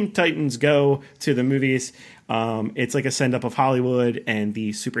week, Teen Titans Go, to the movies. It's like a send up of Hollywood and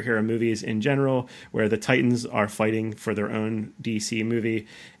the superhero movies in general, where the Titans are fighting for their own DC movie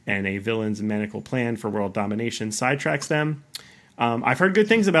and a villain's maniacal plan for world domination sidetracks them. I've heard good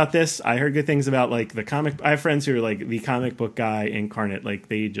things about this. I heard good things about like the comic. I have friends who are like the comic book guy incarnate. Like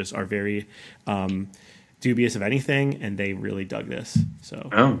they just are very dubious of anything, and they really dug this.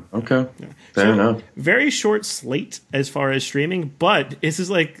 So okay, yeah. Fair enough. Very short slate as far as streaming, but this is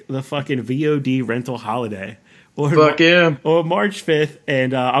like the fucking VOD rental holiday. Or March 5th,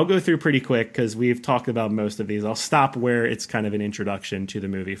 and I'll go through pretty quick because we've talked about most of these. I'll stop where it's kind of an introduction to the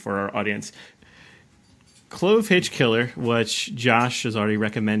movie for our audience. Clovehitch Killer, which Josh has already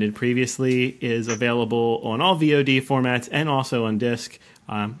recommended previously, is available on all VOD formats and also on disc.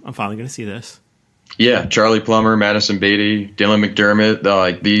 I'm finally going to see this. Yeah, Charlie Plummer, Madison Beatty, Dylan McDermott,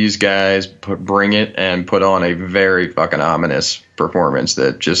 like these guys bring it and put on a very fucking ominous performance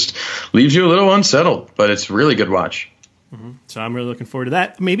that just leaves you a little unsettled, but it's really good watch. Mm-hmm. So I'm really looking forward to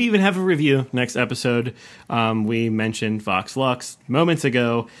that. Maybe even have a review next episode. We mentioned Vox Lux moments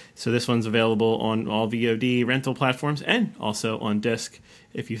ago, so this one's available on all VOD rental platforms and also on disc.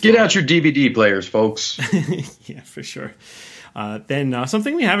 If you get out your DVD players, folks. Yeah, for sure. Then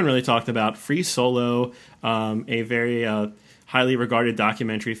something we haven't really talked about: Free Solo, a very highly regarded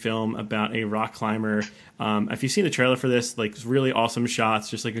documentary film about a rock climber. If you've seen the trailer for this, like really awesome shots,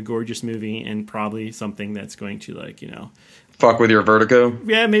 just like a gorgeous movie, and probably something that's going to fuck with your vertigo.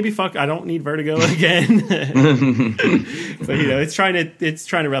 Yeah, maybe fuck. I don't need vertigo again. But it's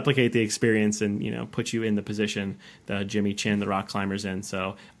trying to replicate the experience and put you in the position that Jimmy Chin, the rock climber's in.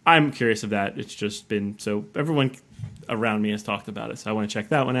 So I'm curious of that. It's just been so everyone around me has talked about it, so I want to check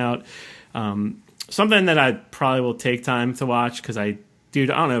that one out. Something that I probably will take time to watch because I don't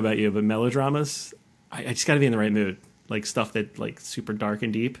know about you, but melodramas, I just got to be in the right mood. Like stuff that like super dark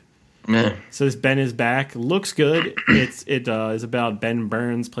and deep. Yeah. So this Ben is Back looks good. It is about Ben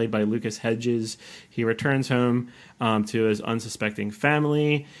Burns, played by Lucas Hedges. He returns home to his unsuspecting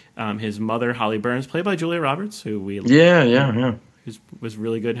family. His mother, Holly Burns, played by Julia Roberts, who we was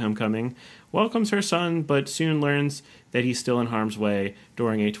really good in Homecoming, welcomes her son, but soon learns that he's still in harm's way.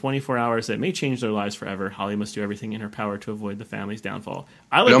 During a 24 hours that may change their lives forever, Holly must do everything in her power to avoid the family's downfall.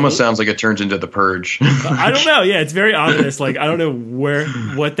 It almost sounds like it turns into The Purge. I don't know. Yeah, it's very ominous. Like I don't know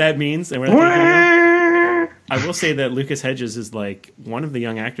what that means and where I will say that Lucas Hedges is like one of the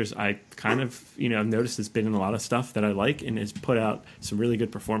young actors I kind of I've noticed has been in a lot of stuff that I like and has put out some really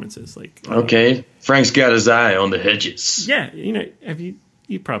good performances. Like okay, Frank's got his eye on the Hedges. Yeah,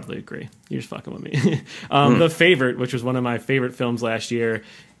 you probably agree. You're just fucking with me. The Favorite, which was one of my favorite films last year,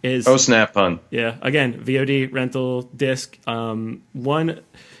 is oh snap pun. Yeah, again VOD rental disc. One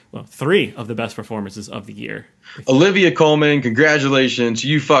 3 of the best performances of the year. Olivia Colman, congratulations!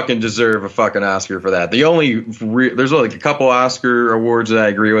 You fucking deserve a fucking Oscar for that. There's like a couple Oscar awards that I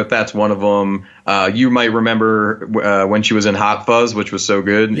agree with. That's one of them. You might remember when she was in Hot Fuzz, which was so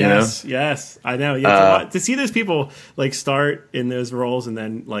good. Yes, yes, I know. Yeah, to see those people like start in those roles and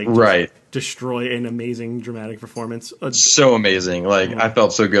then like destroy an amazing dramatic performance. So amazing. Like I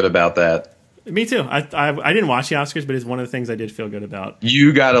felt so good about that. Me too. I didn't watch the Oscars, but it's one of the things I did feel good about.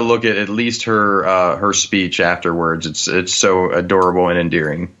 You got to look at least her speech afterwards. It's so adorable and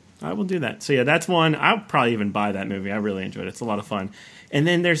endearing. I will do that. So yeah, that's one. I'll probably even buy that movie. I really enjoyed it. It's a lot of fun. And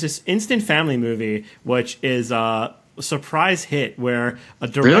then there's this instant family movie, which is a surprise hit where a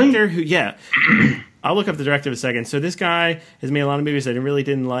director I'll look up the director in a second. So this guy has made a lot of movies that I really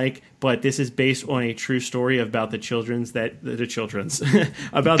didn't like, but this is based on a true story about the children's save the children's. I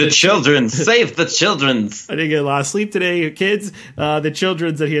didn't get a lot of sleep today, kids. The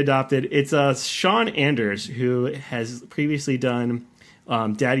children's that he adopted. It's Sean Anders, who has previously done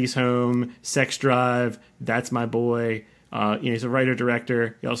Daddy's Home, Sex Drive, That's My Boy. He's a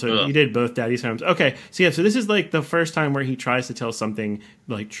writer-director. He did both Daddy's Homes. Okay, so this is like the first time where he tries to tell something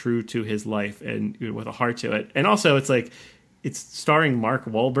like true to his life and with a heart to it. And also, it's like it's starring Mark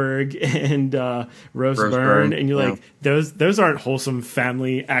Wahlberg and Rose Byrne, and you're like, those aren't wholesome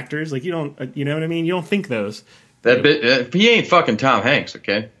family actors. Like you know what I mean? You don't think those. He ain't fucking Tom Hanks,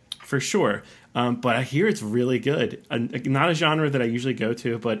 okay? For sure. But I hear it's really good. Not a genre that I usually go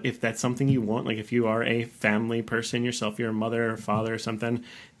to, but if that's something you want, like if you are a family person yourself, you're a mother or father or something,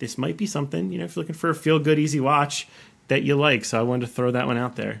 this might be something, if you're looking for a feel-good, easy watch that you like. So I wanted to throw that one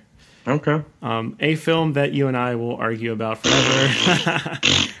out there. Okay. A film that you and I will argue about forever.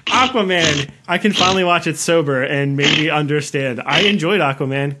 Aquaman. I can finally watch it sober and maybe understand. I enjoyed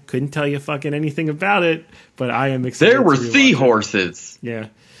Aquaman. Couldn't tell you fucking anything about it, but I am excited. There were seahorses. Yeah.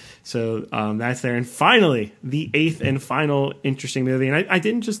 So that's there. And finally, the 8th and final interesting movie. And I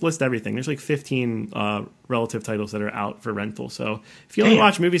didn't just list everything. There's like 15 relative titles that are out for rental. So if you only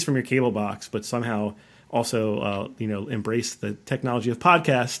watch movies from your cable box, but somehow also embrace the technology of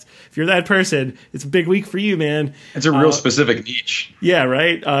podcast, if you're that person, it's a big week for you, man. It's a real specific niche. Yeah,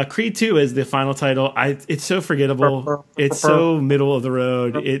 right? Creed 2 is the final title. It's so forgettable. It's so middle of the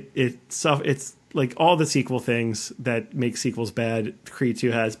road. It's like all the sequel things that make sequels bad, Creed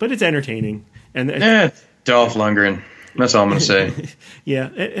 2 has, but it's entertaining. And Dolph Lundgren. That's all I'm going to say. Yeah,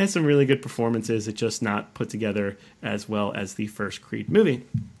 it has some really good performances. It's just not put together as well as the first Creed movie.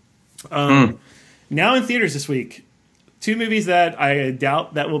 Now in theaters this week, 2 movies that I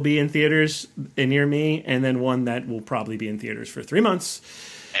doubt that will be in theaters near me, and then one that will probably be in theaters for 3 months.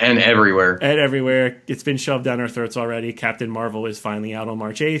 And everywhere. It's been shoved down our throats already. Captain Marvel is finally out on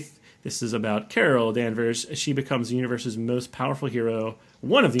March 8th. This is about Carol Danvers. She becomes the universe's most powerful hero,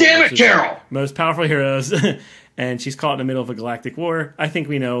 one of the universe's most powerful heroes, and she's caught in the middle of a galactic war. I think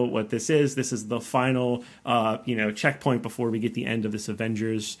we know what this is. This is the final, checkpoint before we get the end of this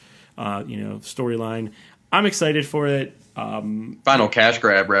Avengers, storyline. I'm excited for it. Final cash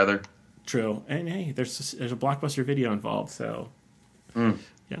grab, rather. True, and hey, there's a Blockbuster Video involved, so. Yeah.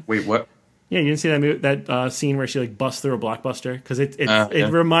 Wait, what? Yeah, you didn't see that scene where she like busts through a Blockbuster? Because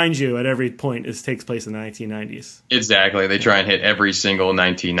it reminds you at every point it takes place in the 1990s. Exactly. They try and hit every single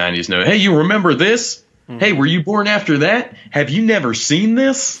 1990s note. Hey, you remember this? Mm-hmm. Hey, were you born after that? Have you never seen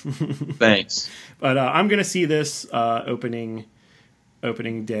this? Thanks. But I'm going to see this opening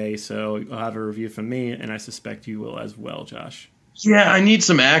day, so I'll have a review from me, and I suspect you will as well, Josh. Yeah, I need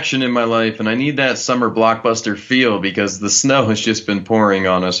some action in my life, and I need that summer blockbuster feel because the snow has just been pouring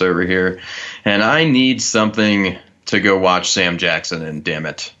on us over here, and I need something to go watch Sam Jackson in, damn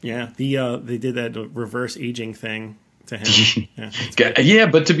it. Yeah, they did that reverse aging thing to him. Yeah,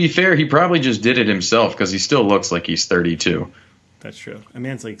 but to be fair, he probably just did it himself because he still looks like he's 32. That's true. A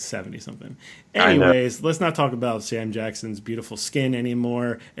man's like 70-something. Anyways, let's not talk about Sam Jackson's beautiful skin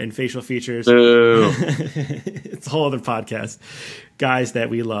anymore and facial features. It's a whole other podcast. Guys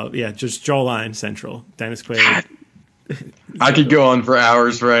that we love. Yeah, just Jawline Central. Dennis Quaid. I could go on for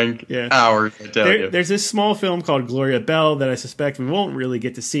hours, Frank. Yeah. Hours, I tell you. There's this small film called Gloria Bell that I suspect we won't really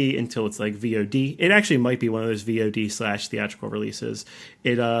get to see until it's like VOD. It actually might be one of those VOD/theatrical releases.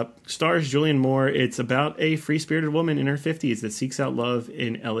 It stars Julianne Moore. It's about a free-spirited woman in her 50s that seeks out love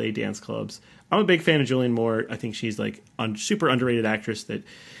in LA dance clubs. I'm a big fan of Julianne Moore. I think she's like a super underrated actress that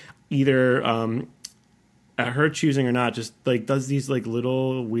either at her choosing or not, just like does these like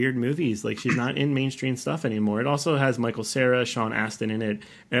little weird movies. Like she's not in mainstream stuff anymore. It also has Michael Cera, Sean Astin in it,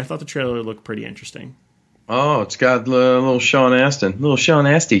 and I thought the trailer looked pretty interesting. Oh, it's got little Sean Astin, little Sean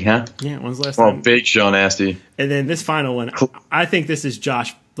Asty, huh? Yeah, when's the last time? Oh, big Sean Asty. And then this final one, I think this is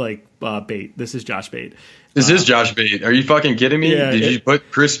Josh Bate. This is Josh Bate. This is Josh Bate. Are you fucking kidding me? Yeah, Did you put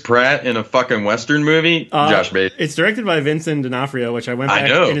Chris Pratt in a fucking Western movie? Josh Bate. It's directed by Vincent D'Onofrio, which I went back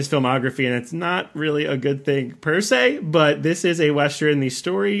in his filmography, and it's not really a good thing per se, but this is a Western, the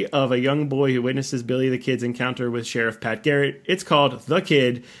story of a young boy who witnesses Billy the Kid's encounter with Sheriff Pat Garrett. It's called The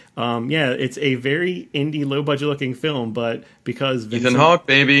Kid. It's a very indie, low-budget looking film, but because Ethan Hawke,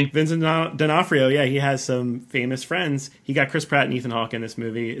 baby. Vincent D'Onofrio, he has some famous friends. He got Chris Pratt and Ethan Hawke in this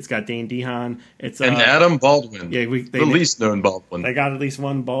movie. It's got Dane DeHaan. And Adam Baldwin. Yeah, the least known Baldwin. They got at least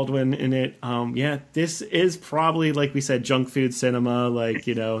one Baldwin in it. This is probably, like we said, junk food cinema,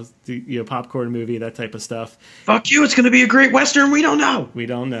 popcorn movie, that type of stuff. Fuck you! It's going to be a great Western. We don't know.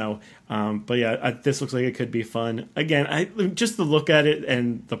 This looks like it could be fun. Again, just to look at it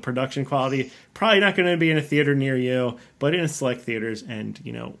and the production quality, probably not going to be in a theater near you, but in select theaters and,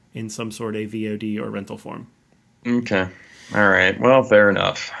 in some sort of VOD or rental form. Okay. All right. Well, fair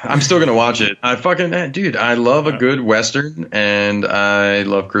enough. I'm still going to watch it. I love a good Western, and I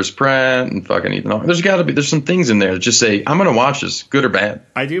love Chris Pratt and fucking Ethan Hawke. There's some things in there that just say, I'm going to watch this, good or bad.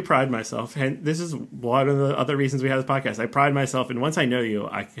 I do pride myself, and this is one of the other reasons we have this podcast. I pride myself, and once I know you,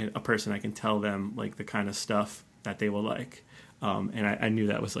 I can tell them, the kind of stuff that they will like. And I knew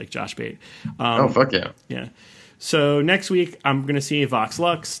that was, Josh Bate. Fuck yeah. Yeah. So next week, I'm going to see Vox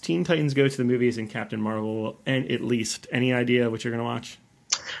Lux, Teen Titans Go to the Movies, and Captain Marvel, and At Least. Any idea what you're going to watch?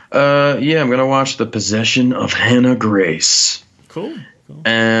 I'm going to watch The Possession of Hannah Grace. Cool.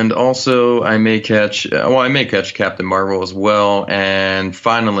 And also, I may catch Captain Marvel as well. And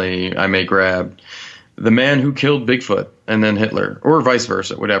finally, I may grab The Man Who Killed Bigfoot and then Hitler, or vice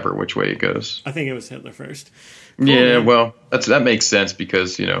versa, which way it goes. I think it was Hitler first. Cool, yeah, man. Well, that makes sense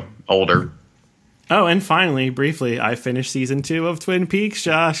because, older. Oh, and finally, briefly, I finished season 2 of Twin Peaks,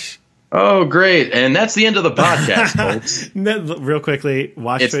 Josh. Oh, great. And that's the end of the podcast, folks. Real quickly,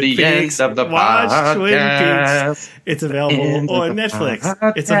 watch It's Twin the Peaks. end of the Watch podcast. Twin Peaks. It's available on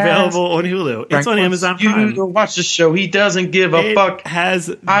Netflix. It's available on Hulu. It's on Amazon Prime. You to watch the show. He doesn't give a fuck. It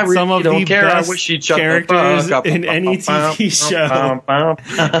has I really some of don't the care. best I wish he'd shut characters the fuck up. in any TV show.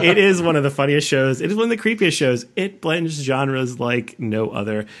 It is one of the funniest shows. It is one of the creepiest shows. It blends genres like no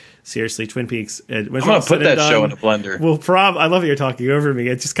other. Seriously, Twin Peaks. I'm going to put that show in a blender. Well, I love that you're talking over me.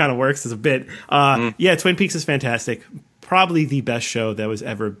 It just kind of works as a bit. Yeah, Twin Peaks is fantastic. Probably the best show that was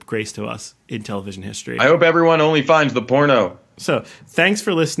ever graced to us in television history. I hope everyone only finds the porno. So, thanks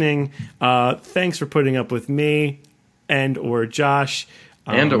for listening. Thanks for putting up with me and or Josh.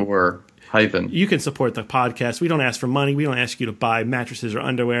 You can support the podcast. We don't ask for money. We don't ask you to buy mattresses or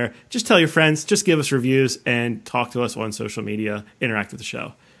underwear. Just tell your friends. Just give us reviews and talk to us on social media. Interact with the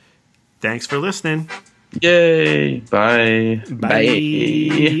show. Thanks for listening. Yay. Bye.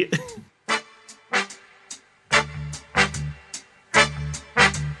 Bye.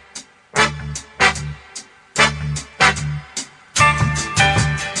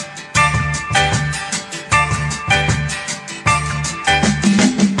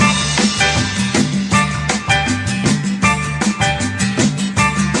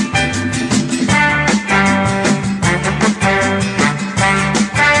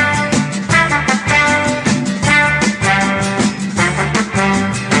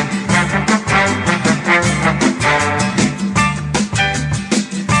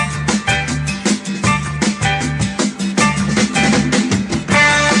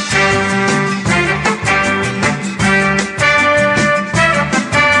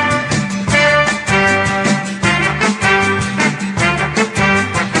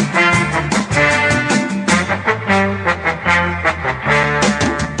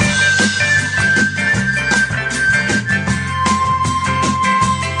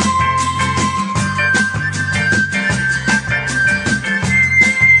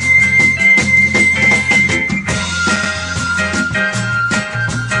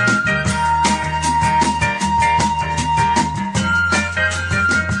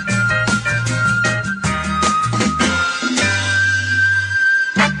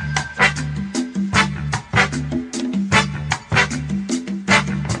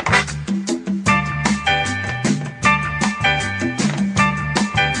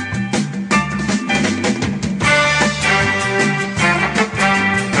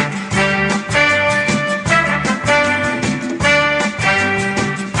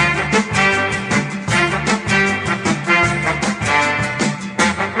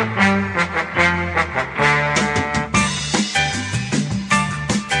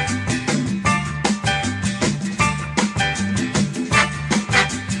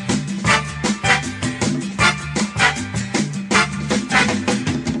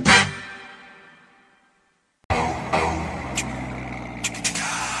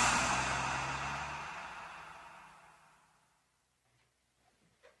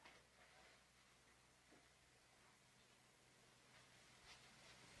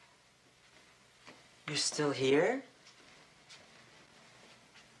 You're still here?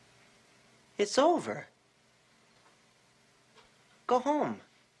 It's over. Go home.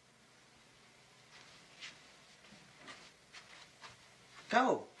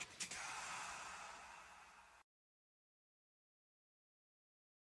 Go.